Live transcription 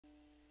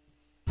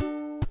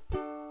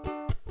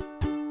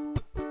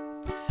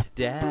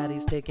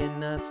Daddy's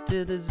taking us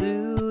to the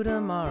zoo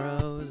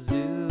tomorrow,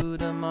 zoo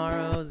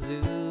tomorrow,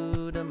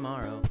 zoo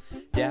tomorrow.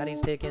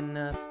 Daddy's taking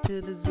us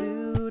to the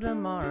zoo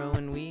tomorrow,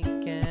 and we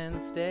can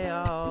stay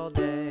all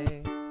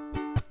day.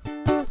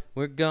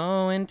 We're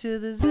going to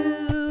the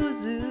zoo,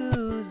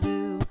 zoo,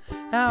 zoo.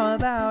 How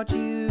about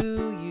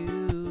you,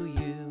 you,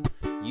 you?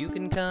 You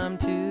can come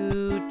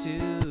too,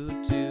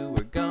 too, too.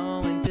 We're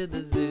going to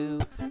the zoo,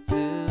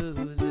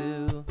 zoo,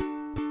 zoo.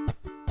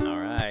 All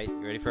right,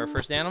 you ready for our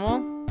first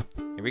animal?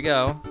 Here we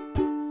go.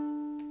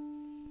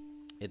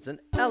 It's an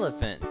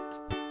elephant.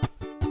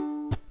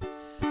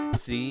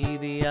 See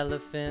the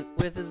elephant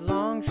with his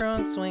long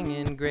trunk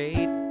swinging,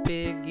 great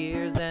big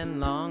ears and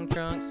long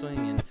trunk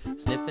swinging,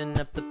 sniffing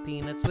up the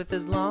peanuts with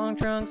his long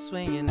trunk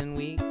swinging, and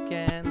we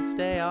can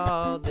stay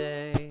all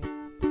day.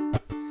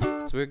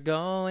 So we're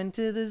going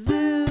to the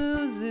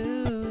zoo,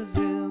 zoo,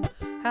 zoo.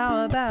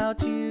 How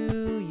about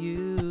you,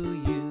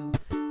 you, you?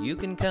 You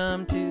can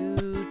come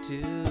too,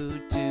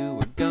 too, too.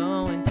 We're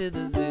going to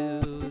the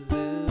zoo,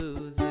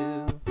 zoo,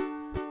 zoo.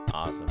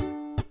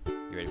 Awesome.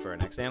 You ready for our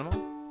next animal?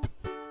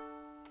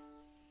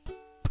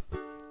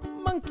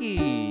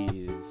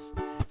 Monkeys.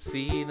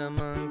 See the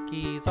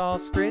monkeys all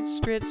scritch,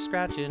 scritch,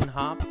 scratching,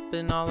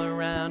 hopping all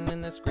around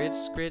in the scritch,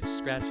 scritch,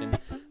 scratching,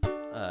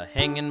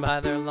 hanging by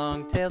their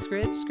long tail,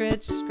 scritch,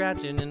 scritch,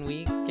 scratching, and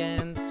we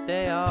can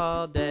stay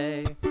all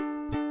day.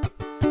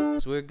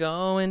 So we're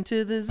going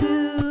to the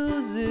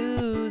zoo,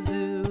 zoo,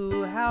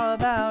 zoo. How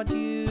about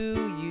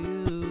you,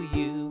 you,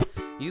 you?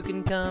 You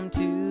can come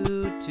too,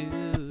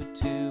 too,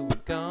 too.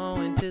 We're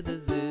going to the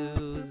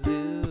zoo,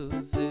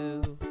 zoo,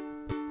 zoo.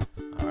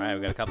 All right,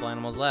 we got a couple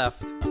animals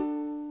left.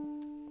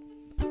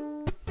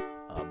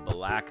 A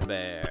black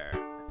bear.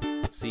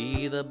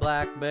 See the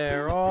black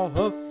bear all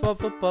huff,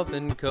 huff, a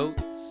puffin',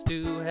 coat's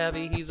too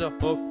heavy, he's a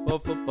huff,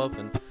 huff, a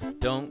puffin'.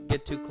 Don't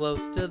get too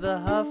close to the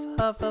huff,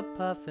 huff, a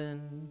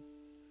puffin'.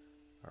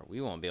 Or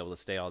we won't be able to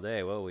stay all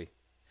day, will we?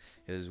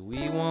 'Cause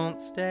we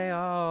won't stay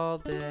all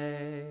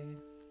day.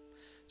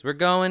 So we're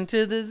going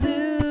to the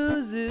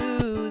zoo,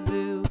 zoo,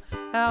 zoo.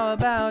 How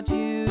about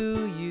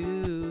you,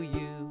 you,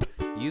 you?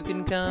 You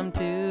can come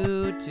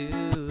too,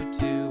 too,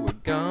 too.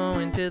 We're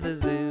going to the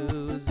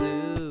zoo,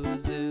 zoo,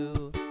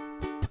 zoo.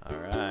 All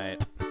right,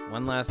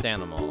 one last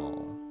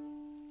animal.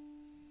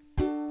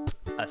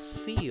 A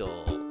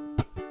seal.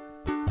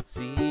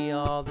 See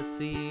all the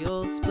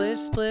seals splish,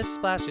 splish,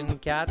 splashing,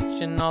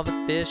 catching all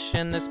the fish,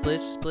 and they're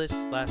splish, splish,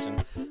 splashing.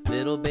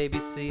 Little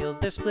baby seals,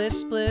 they're splish,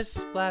 splish,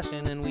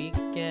 splashing, and we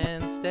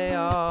can stay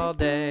all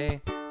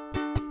day.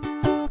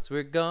 So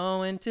we're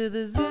going to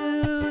the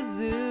zoo,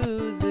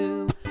 zoo,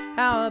 zoo.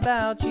 How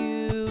about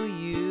you,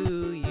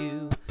 you,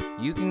 you?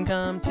 You can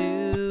come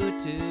too,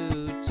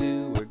 too,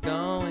 too. We're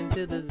going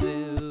to the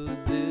zoo,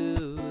 zoo.